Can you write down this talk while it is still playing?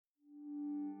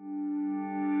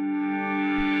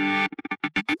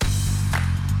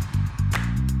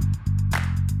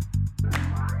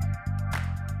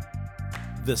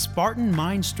The Spartan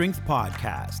Mind Strength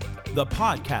Podcast, the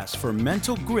podcast for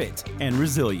mental grit and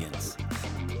resilience.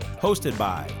 Hosted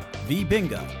by V.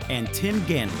 Binga and Tim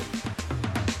Ganley.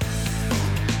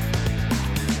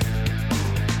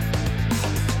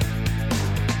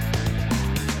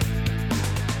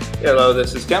 Hello,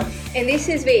 this is Tim. And this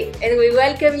is V, and we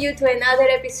welcome you to another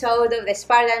episode of the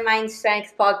Spartan Mind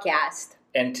Strength Podcast.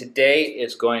 And today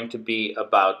is going to be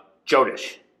about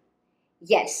Jyotish.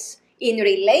 Yes, in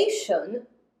relation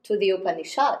to the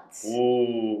Upanishads.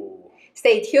 Ooh.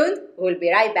 Stay tuned, we'll be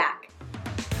right back.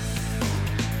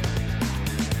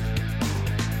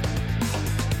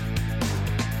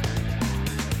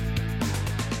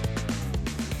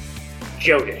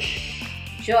 Jyotish.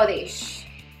 Jyotish.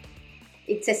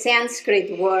 It's a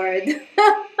Sanskrit word.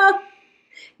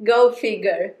 Go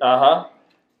figure. Uh-huh.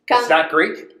 It's not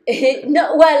Greek?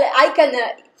 No, well, I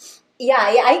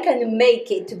can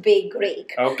make it be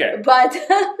Greek. Okay. But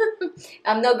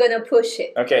I'm not going to push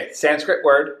it. Okay, Sanskrit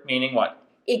word meaning what?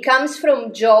 It comes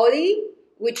from Jyoti,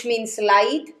 which means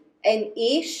light, and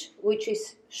Ish, which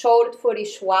is short for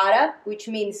Ishwara, which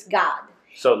means God.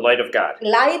 So, light of God.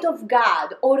 Light of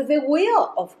God, or the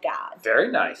will of God.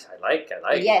 Very nice. I like.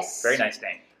 Yes. Very nice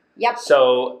name. Yep.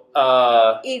 So,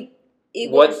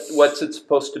 what's what's it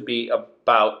supposed to be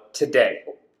about today?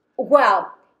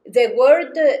 Well,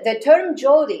 the term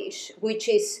Jyotish, which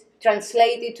is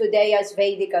translated today as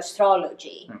Vedic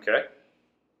astrology, Okay.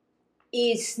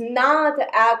 is not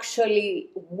actually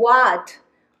what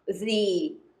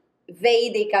the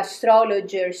Vedic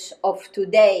astrologers of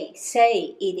today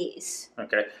say it is.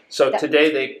 Okay. So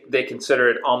today they consider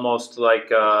it almost like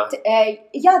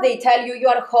They tell you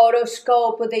your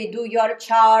horoscope, they do your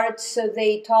charts,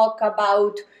 they talk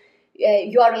about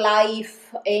your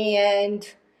life and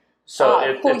so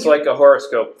it's like a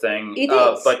horoscope thing. It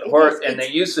is. And they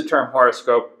use the term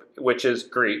horoscope, which is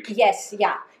Greek. Yes,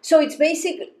 yeah. So it's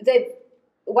basically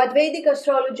what Vedic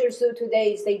astrologers do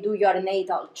today is they do your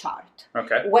natal chart.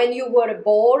 Okay. When you were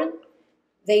born,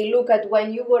 they look at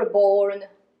when you were born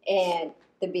and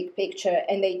the big picture,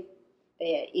 and they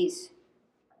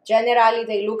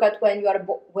look at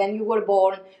when you were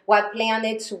born, what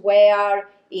planets were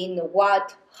in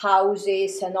what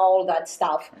houses and all that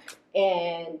stuff,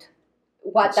 and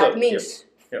what that means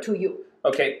to you.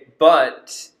 Okay,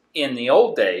 but in the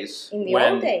old days,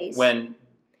 when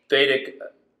Vedic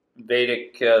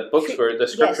books the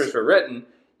scriptures were written,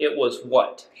 it was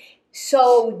what?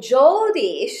 So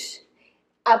Jyotish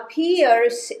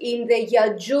appears in the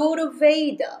Yajur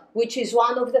Veda, which is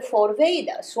one of the four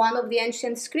Vedas, one of the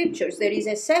ancient scriptures. There is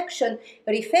a section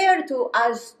referred to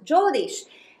as Jyotish.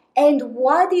 And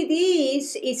what it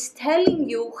is telling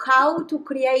you how to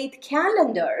create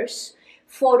calendars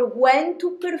for when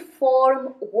to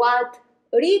perform what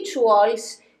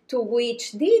rituals to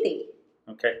which deity.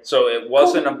 Okay, so it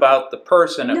wasn't about the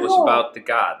person, it was about the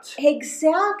gods.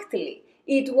 Exactly.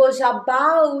 It was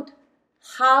about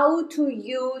how to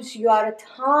use your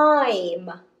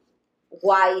time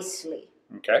wisely.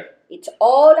 Okay. It's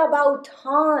all about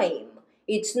time.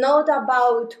 It's not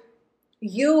about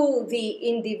you, the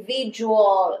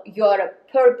individual, your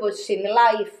purpose in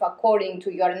life according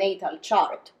to your natal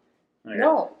chart. Okay.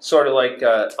 No. Sort of like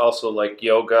also like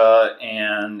yoga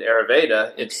and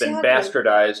Ayurveda, it's been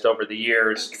bastardized over the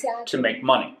years to make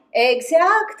money.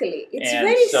 Exactly. It's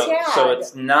very sad. So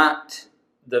it's not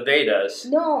the Vedas.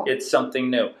 No. It's something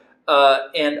new.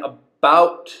 And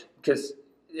about, because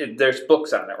there's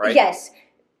books on it, right? Yes.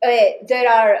 There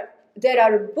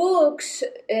are books.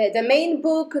 The main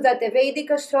book that the Vedic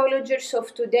astrologers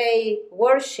of today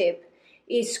worship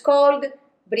is called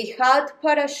Brihat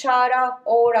Parashara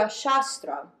Ora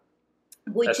Shastra.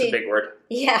 That's a big word.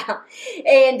 Yeah.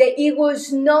 And it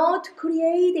was not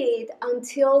created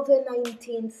until the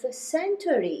 19th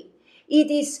century. It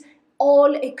is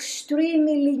all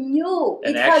extremely new.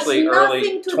 And it actually has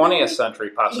early 20th century,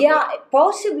 possibly. Yeah,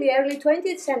 possibly early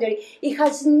 20th century. It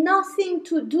has nothing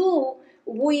to do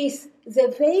with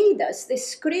the Vedas, the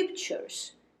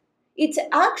scriptures. It's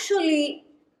actually,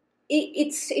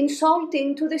 it's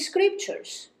insulting to the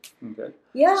scriptures. Okay.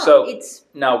 Yeah. So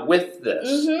now with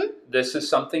this, this is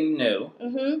something new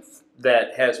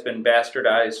that has been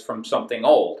bastardized from something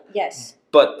old. Yes.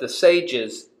 But the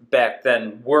sages back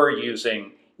then were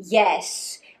using.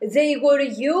 Yes, they were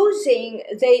using.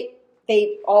 They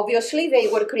obviously they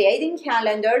were creating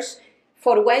calendars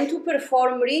for when to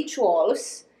perform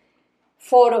rituals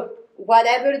for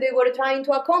whatever they were trying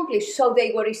to accomplish. So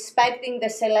they were respecting the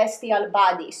celestial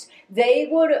bodies. They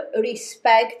were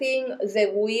respecting the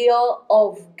will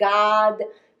of God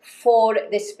for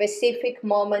the specific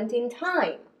moment in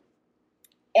time.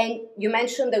 And you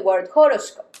mentioned the word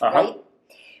horoscope, right?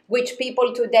 which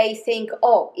people today think,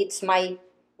 oh,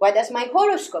 what does my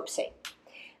horoscope say?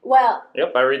 Well...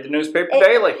 Yep, I read the newspaper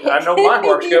daily. I know my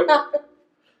horoscope.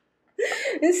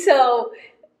 Yeah. So,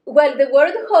 well, the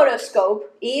word horoscope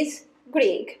is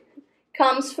Greek,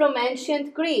 comes from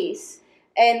ancient Greece,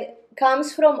 and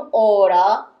comes from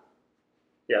aura,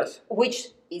 yes, which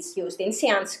is used in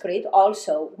Sanskrit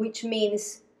also, which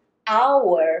means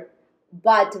hour,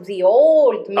 but the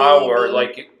old meaning... Hour,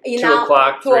 like 2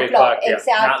 o'clock, 3 o'clock, yeah.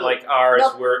 Exactly. Not like ours,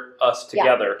 we're us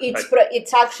together. Yeah.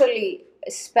 It's actually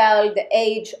spelled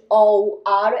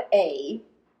Hora, right?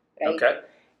 Okay.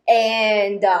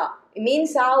 And it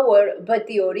means hour, but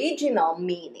the original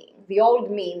meaning, the old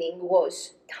meaning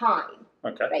was time.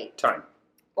 Okay, right? Time.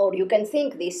 Or you can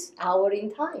think this hour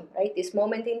in time, right? This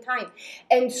moment in time.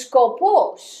 And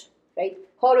skopos, right?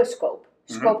 Horoscope.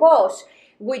 Skopos,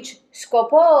 which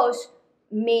skopos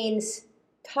means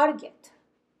target.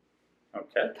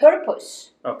 Okay.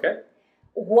 Purpose. Okay.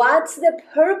 What's the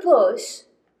purpose,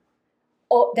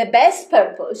 or the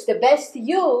best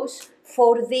use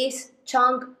for this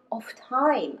chunk of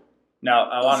time? Now,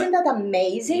 Isn't that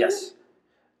amazing? Yes.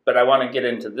 But I want to get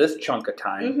into this chunk of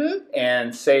time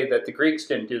and say that the Greeks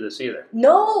didn't do this either.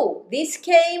 No, this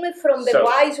came from the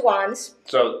wise ones.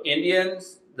 So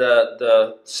Indians,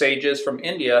 the sages from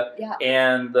India,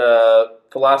 and the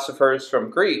philosophers from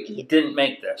Greek didn't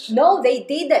make this. No, they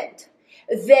didn't.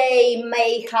 They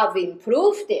may have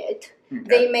improved it. Okay.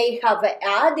 They may have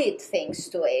added things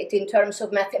to it in terms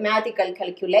of mathematical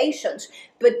calculations.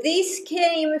 But this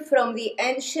came from the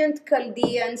ancient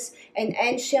Chaldeans and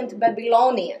ancient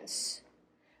Babylonians.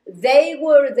 They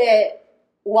were the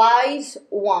wise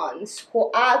ones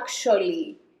who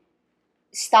actually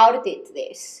started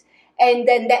this. And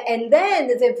then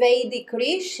the Vedic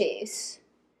rishis,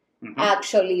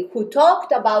 actually, who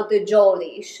talked about the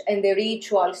Jyotish and the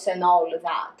rituals and all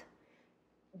that,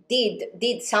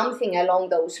 did something along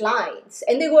those lines.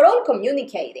 And they were all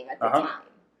communicating at the time.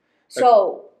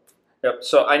 So... Yep.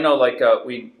 So I know, like,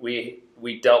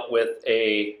 we dealt with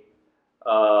a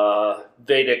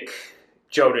Vedic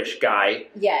Jyotish guy.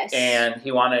 Yes. And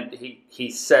he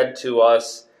said to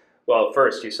us, well,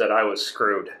 first he said I was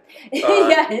screwed.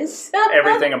 Yes.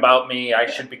 Everything about me, I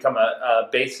should become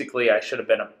basically I should have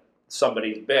been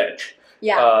somebody's bitch.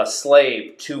 Yeah.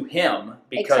 Slave to him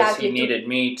because he needed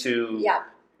me to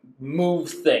move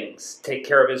things, take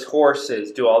care of his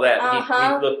horses, do all that.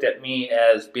 He looked at me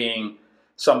as being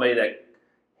somebody that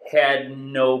had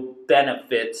no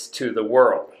benefits to the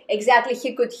world. Exactly.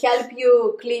 He could help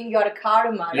you clean your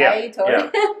karma, right?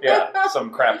 Yeah, some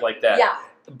crap like that. Yeah.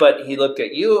 But he looked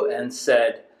at you and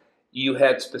said, you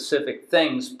had specific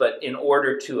things, but in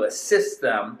order to assist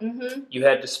them, you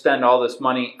had to spend all this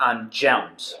money on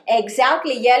gems.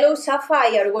 Exactly. Yellow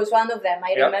sapphire was one of them.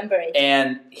 I remember it.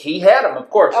 And he had them, of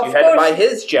course. You had to buy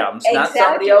his gems, not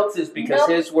somebody else's, because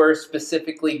his were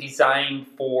specifically designed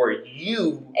for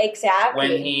you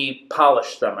when he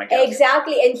polished them, I guess.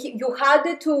 Exactly. And you had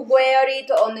to wear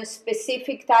it on a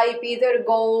specific type, either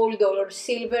gold or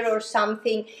silver or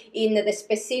something, in the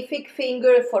specific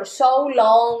finger for so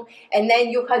long. And then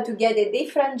you had to get a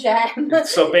different gem.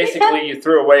 So basically you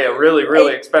threw away a really,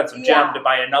 really expensive gem to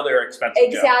buy another expensive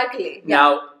gem. Exactly.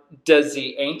 Now, does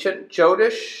the ancient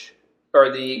Jyotish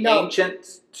or the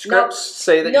ancient scripts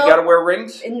say that you got to wear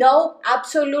rings? No,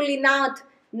 absolutely not.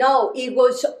 No, it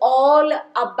was all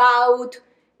about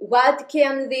what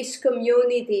can this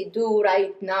community do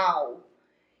right now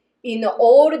in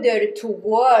order to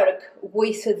work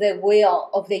with the will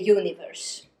of the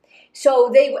universe.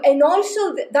 So and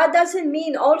also that doesn't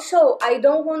mean also, I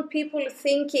don't want people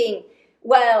thinking,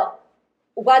 well,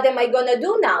 what am I going to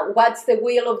do now? What's the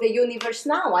will of the universe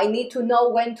now? I need to know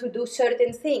when to do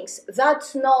certain things.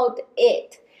 That's not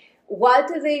it.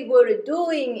 What they were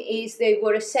doing is they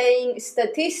were saying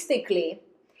statistically,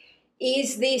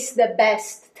 is this the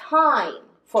best time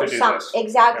for some? This.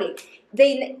 Exactly.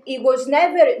 Yep. It was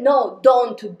never, no,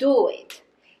 don't do it.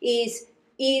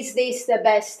 Is this the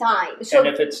best time? So, and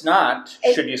if it's not,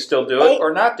 should you still do it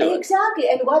or not do it? Exactly,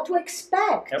 and what to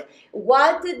expect. Yep.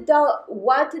 What does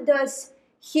the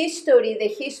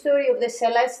history of the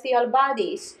celestial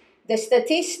bodies, the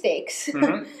statistics,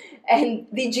 and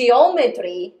the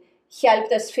geometry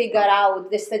helped us figure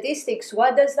out the statistics?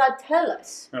 What does that tell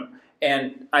us? Yep.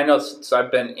 And I know since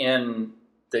I've been in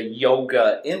the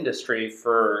yoga industry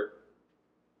for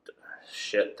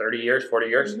 30 years, 40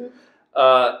 years,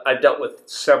 I've dealt with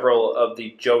several of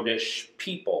the Jyotish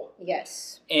people.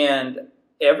 Yes. And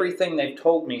everything they've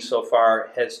told me so far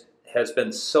has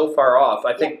been so far off.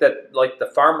 I think that, like, the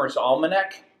Farmer's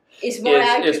Almanac is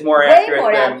more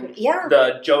accurate than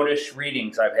the Jyotish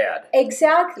readings I've had.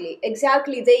 Exactly.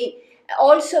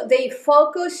 They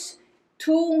focus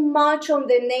too much on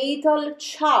the natal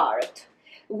chart,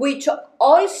 which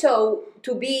also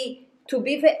to be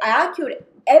very accurate,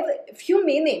 few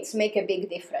minutes make a big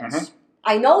difference. Mm-hmm.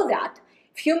 I know that.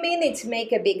 Few minutes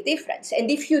make a big difference.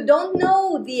 And if you don't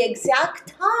know the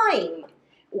exact time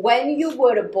when you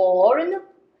were born,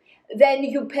 then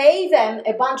you pay them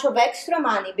a bunch of extra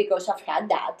money, because I've had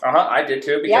that. I did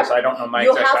too, because I don't know my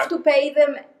exact time. You have to pay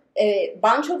them a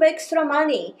bunch of extra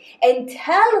money and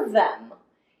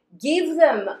give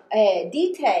them a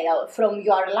detail from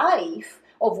your life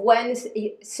of when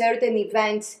certain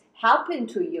events happen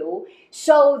to you,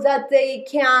 so that they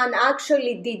can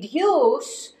actually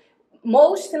deduce,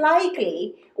 most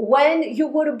likely, when you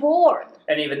were born.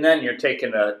 And even then, you're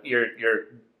taking you're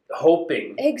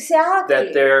hoping that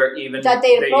their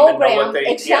program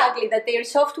that their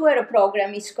software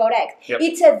program is correct. Yep.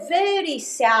 It's a very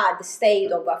sad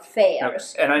state of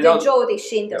affairs. Yep. And I know the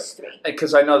Jyotish industry.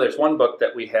 Because I know there's one book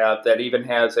that we have that even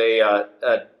has a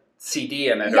CD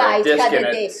in it, or a disc in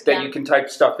it, that you can type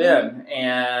stuff in,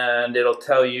 and it'll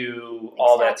tell you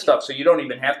all that stuff. So you don't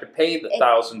even have to pay the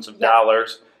thousands of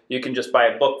dollars. You can just buy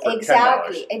a book for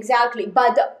 $10. Exactly.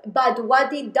 But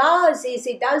what it does is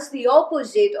it does the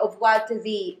opposite of what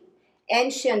the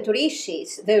ancient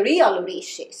rishis, the real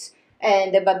rishis,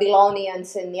 and the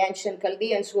Babylonians and the ancient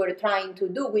Chaldeans were trying to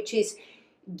do, which is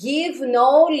give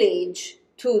knowledge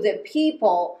to the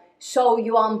people so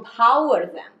you empower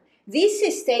them. This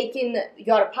is taking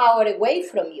your power away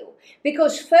from you.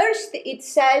 Because first it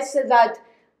says that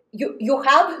you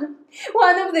have,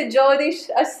 one of the Jyotish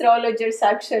astrologers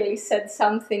actually said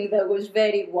something that was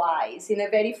very wise in a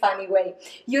very funny way.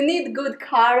 You need good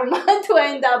karma to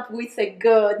end up with a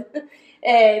good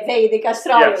Vedic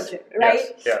astrologer,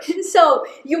 right? Yes. So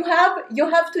you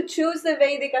have to choose the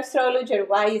Vedic astrologer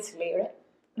wisely,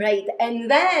 right?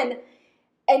 And then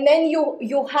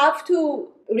you have to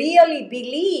really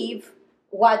believe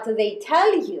what they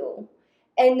tell you,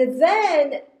 and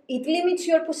then it limits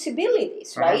your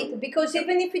possibilities, right? Because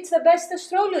even if it's the best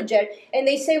astrologer and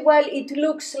they say, well, it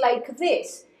looks like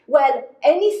this, well,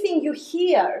 anything you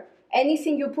hear,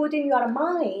 anything you put in your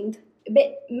mind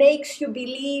makes you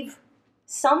believe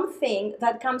something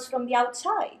that comes from the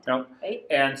outside. Right?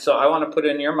 And so I want to put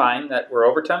in your mind that we're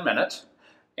over 10 minutes,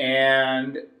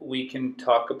 and we can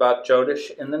talk about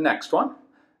Jyotish in the next one.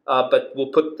 But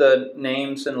we'll put the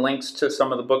names and links to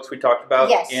some of the books we talked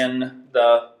about in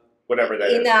the whatever that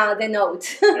is. In the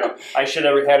notes. I should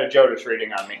have had a Jyotish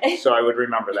reading on me, so I would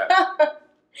remember that.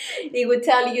 It would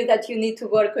tell you that you need to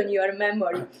work on your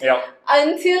memory. Yeah.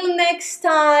 Until next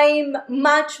time,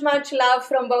 much love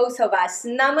from both of us.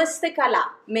 Namaste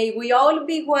Kala. May we all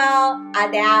be well,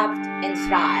 adapt, and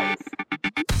thrive.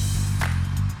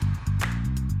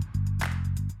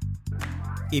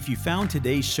 If you found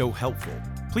today's show helpful,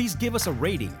 please give us a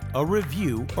rating, a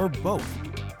review, or both.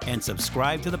 And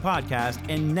subscribe to the podcast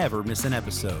and never miss an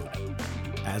episode.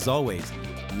 As always,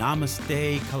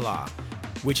 Namaste Kala,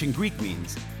 which in Greek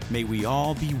means, may we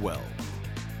all be well.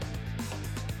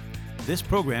 This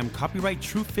program, copyright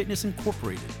True Fitness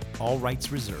Incorporated, all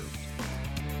rights reserved.